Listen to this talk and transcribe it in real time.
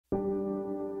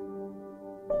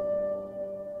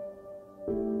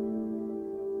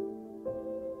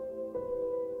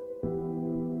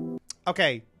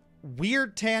Okay,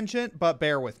 weird tangent, but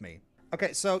bear with me.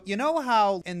 Okay, so you know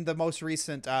how in the most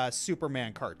recent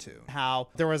Superman cartoon, how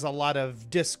there was a lot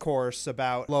of discourse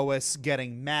about Lois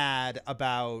getting mad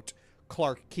about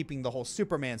Clark keeping the whole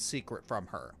Superman secret from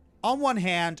her. On one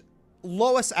hand,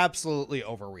 Lois absolutely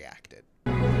overreacted.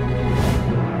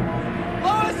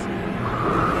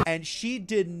 Lois! And she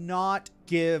did not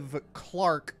give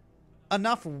Clark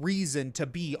enough reason to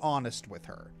be honest with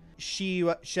her. She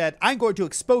said, I'm going to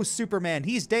expose Superman,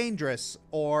 he's dangerous,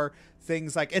 or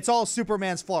things like, it's all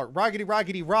Superman's fault, roggedy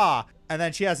roggedy rah. And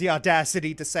then she has the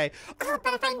audacity to say, oh,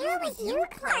 but if I knew it was you,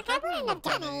 Clark, I wouldn't have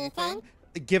done anything.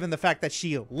 Given the fact that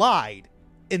she lied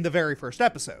in the very first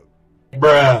episode.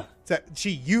 Bruh. So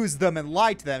she used them and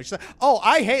lied to them. She's like, oh,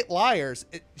 I hate liars.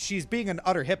 She's being an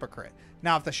utter hypocrite.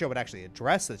 Now, if the show would actually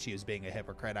address that she was being a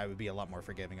hypocrite, I would be a lot more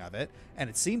forgiving of it. And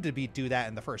it seemed to do that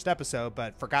in the first episode,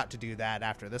 but forgot to do that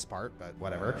after this part, but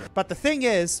whatever. But the thing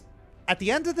is, at the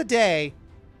end of the day,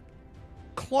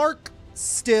 Clark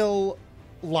still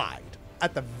lied.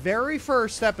 At the very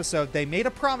first episode, they made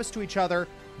a promise to each other,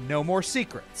 no more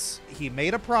secrets. He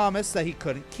made a promise that he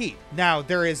couldn't keep. Now,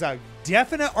 there is a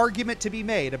definite argument to be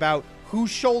made about who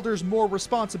shoulders more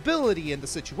responsibility in the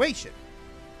situation.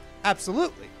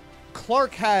 Absolutely.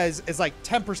 Clark is like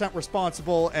 10%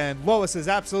 responsible and Lois is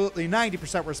absolutely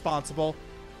 90% responsible,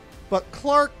 but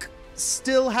Clark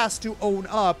still has to own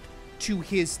up to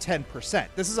his 10%.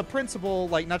 This is a principle,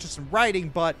 like, not just in writing,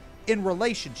 but in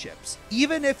relationships.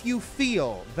 Even if you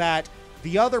feel that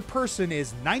the other person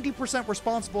is 90%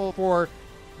 responsible for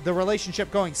the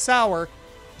relationship going sour,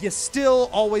 you still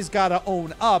always gotta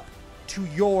own up to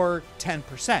your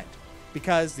 10%,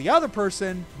 because the other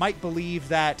person might believe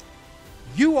that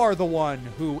you are the one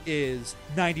who is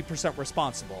 90%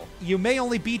 responsible. You may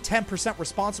only be 10%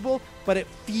 responsible, but it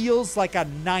feels like a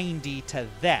 90 to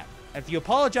them. And if you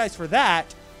apologize for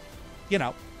that, you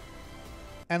know.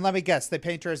 And let me guess, they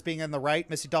paint her as being in the right,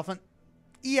 Missy Dolphin?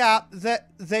 Yeah,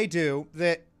 they do.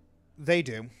 They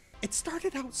do. It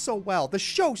started out so well. The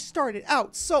show started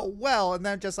out so well, and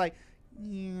then just like,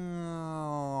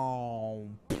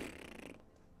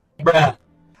 Bruh.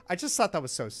 I just thought that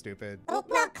was so stupid. Oh,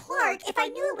 well, Clark, if I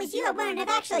knew it was you, I wouldn't have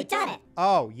actually done it.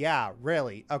 Oh, yeah,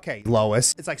 really? Okay,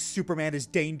 Lois. It's like Superman is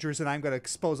dangerous and I'm going to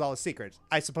expose all his secrets.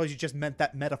 I suppose you just meant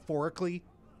that metaphorically?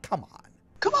 Come on.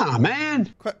 Come on,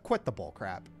 man. Quit the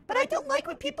bullcrap. But I don't like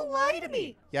when people lie to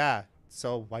me. Yeah,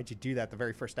 so why'd you do that the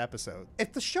very first episode?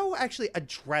 If the show actually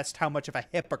addressed how much of a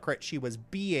hypocrite she was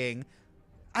being,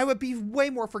 I would be way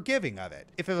more forgiving of it.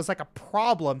 If it was like a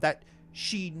problem that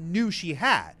she knew she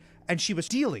had and she was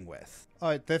dealing with.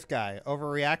 Oh, this guy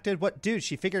overreacted? What, dude,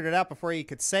 she figured it out before you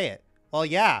could say it. Well,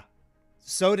 yeah,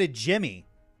 so did Jimmy.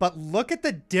 But look at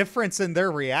the difference in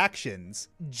their reactions.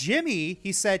 Jimmy,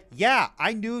 he said, yeah,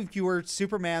 I knew you were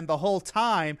Superman the whole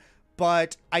time,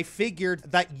 but I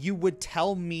figured that you would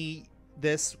tell me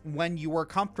this when you were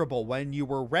comfortable, when you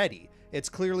were ready. It's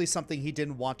clearly something he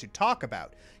didn't want to talk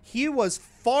about. He was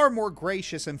far more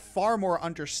gracious and far more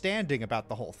understanding about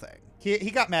the whole thing.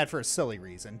 He got mad for a silly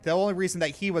reason. The only reason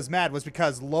that he was mad was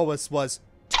because Lois was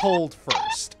told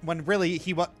first. When really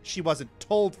she wasn't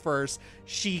told first,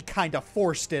 she kind of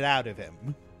forced it out of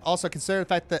him. Also, consider the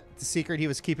fact that the secret he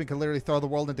was keeping could literally throw the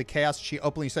world into chaos. She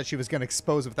openly said she was going to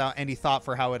expose it without any thought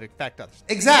for how it would affect others.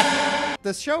 Exactly!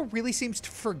 The show really seems to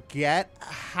forget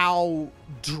how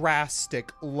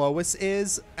drastic Lois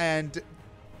is, and...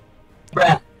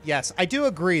 Bruh. Yes, I do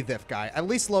agree, this guy. At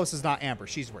least Lois is not Amber.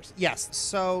 She's worse. Yes,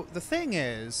 so the thing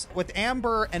is, with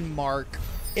Amber and Mark,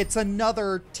 it's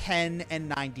another 10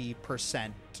 and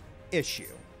 90%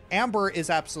 issue. Amber is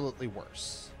absolutely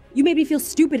worse. You made me feel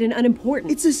stupid and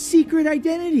unimportant. It's a secret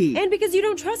identity. And because you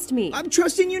don't trust me. I'm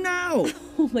trusting you now.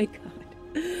 Oh my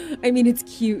god. I mean, it's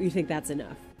cute. You think that's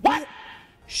enough. What?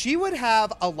 She would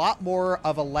have a lot more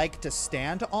of a leg to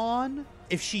stand on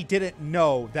if she didn't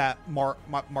know that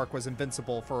Mark was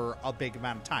invincible for a big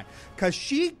amount of time. Because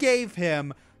she gave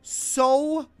him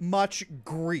so much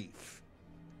grief,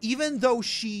 even though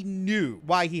she knew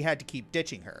why he had to keep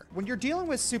ditching her. When you're dealing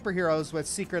with superheroes with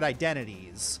secret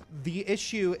identities, the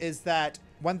issue is that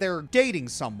when they're dating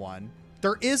someone,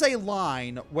 there is a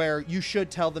line where you should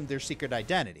tell them their secret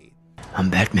identity. I'm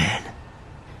Batman.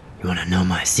 You want to know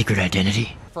my secret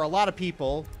identity? For a lot of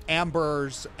people,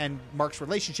 Amber's and Mark's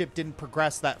relationship didn't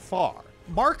progress that far.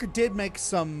 Mark did make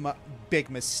some big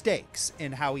mistakes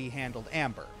in how he handled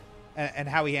Amber and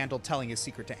how he handled telling his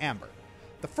secret to Amber.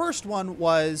 The first one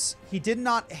was he did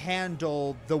not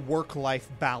handle the work-life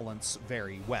balance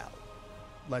very well.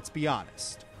 Let's be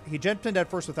honest. He jumped in at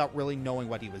first without really knowing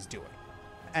what he was doing.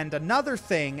 And another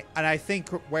thing, and I think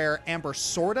where Amber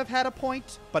sort of had a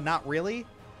point, but not really,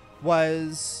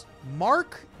 was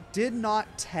Mark did not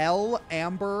tell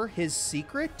Amber his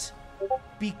secret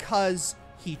because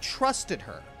he trusted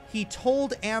her. He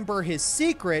told Amber his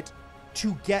secret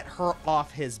to get her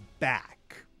off his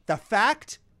back. The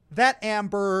fact that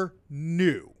Amber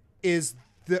knew is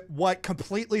what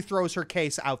completely throws her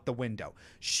case out the window.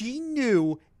 She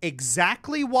knew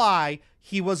exactly why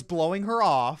he was blowing her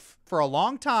off for a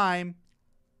long time,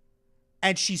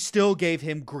 and she still gave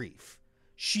him grief.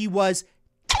 She was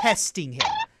testing him.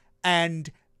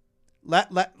 And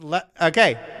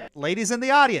okay, ladies in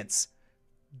the audience,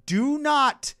 do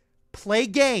not play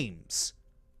games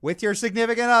with your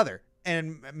significant other,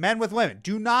 and men with women.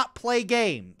 Do not play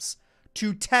games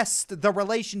to test the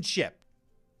relationship.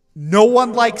 No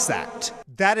one likes that.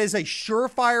 That is a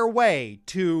surefire way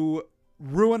to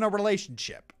ruin a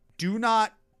relationship. Do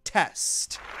not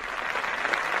test.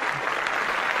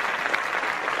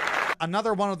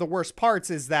 Another one of the worst parts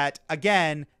is that,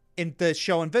 again, in the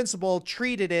show Invincible,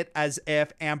 treated it as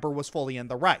if Amber was fully in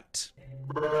the right.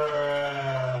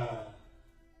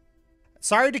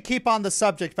 Sorry to keep on the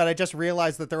subject, but I just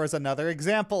realized that there was another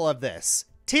example of this.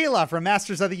 Tila from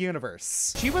Masters of the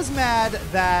Universe. She was mad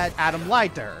that Adam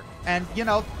lied to her. And, you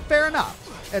know, fair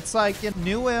enough. It's like you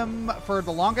knew him for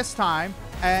the longest time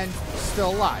and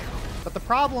still lied. But the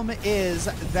problem is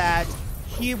that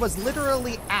he was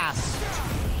literally asked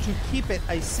to keep it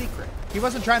a secret. He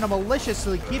wasn't trying to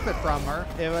maliciously keep it from her.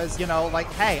 It was, you know, like,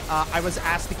 hey, I was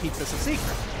asked to keep this a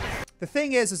secret. The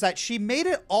thing is that she made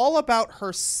it all about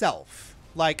herself.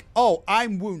 Like, oh,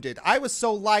 I'm wounded. I was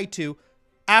so lied to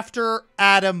after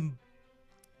Adam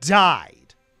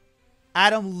died.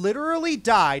 Adam literally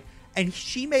died, and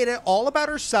she made it all about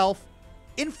herself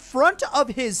in front of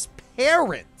his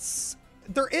parents.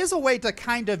 There is a way to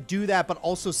kind of do that, but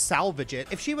also salvage it.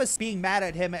 If she was being mad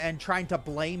at him and trying to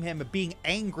blame him, being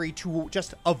angry to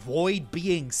just avoid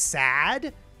being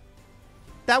sad,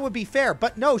 that would be fair.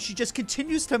 But no, she just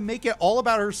continues to make it all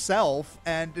about herself,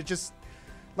 and it just,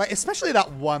 like, especially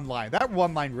that one line. That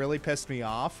one line really pissed me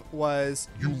off was,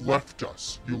 "You left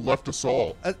us. You left us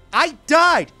all." I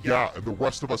died! Yeah, and the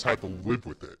rest of us had to live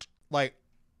with it. Like,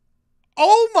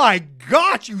 oh my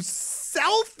god, you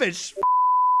selfish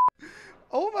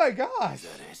oh my god. Is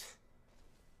that it?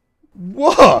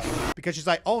 Woof! Because she's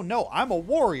like, oh no, I'm a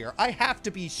warrior. I have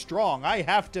to be strong. I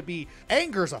have to be...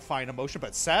 Anger's a fine emotion,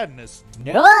 but sadness...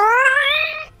 No!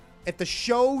 If the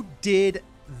show did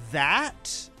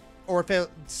that, or if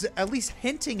it's at least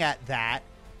hinting at that,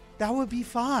 that would be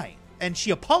fine. And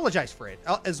she apologized for it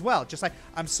as well. Just like,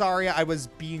 I'm sorry, I was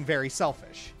being very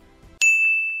selfish.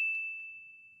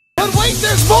 But wait,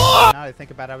 there's more! Now that I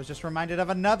think about it, I was just reminded of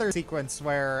another sequence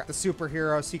where the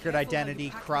superhero, secret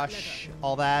identity, crush,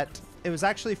 all that. It was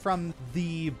actually from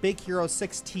the Big Hero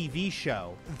 6 TV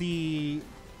show. The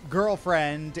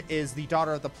girlfriend is the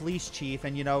daughter of the police chief,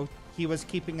 and, you know, he was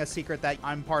keeping a secret that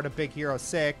I'm part of Big Hero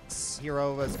 6. He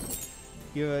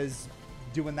was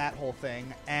doing that whole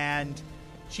thing, and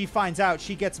she finds out.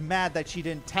 She gets mad that she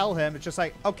didn't tell him. It's just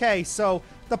like, okay, so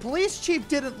the police chief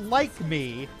didn't like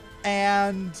me,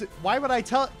 and why would I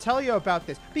tell you about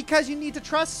this? Because you need to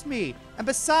trust me. And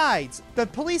besides, the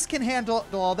police can handle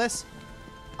all this.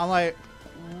 I'm like,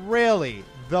 really?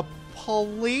 The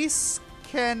police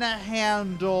can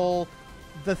handle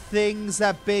the things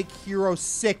that Big Hero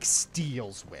 6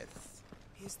 deals with?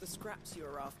 Here's the scraps you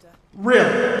were after.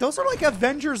 Really? Those are like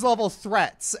Avengers level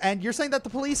threats, and you're saying that the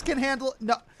police can handle...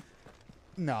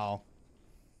 No.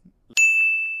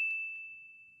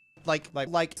 Like,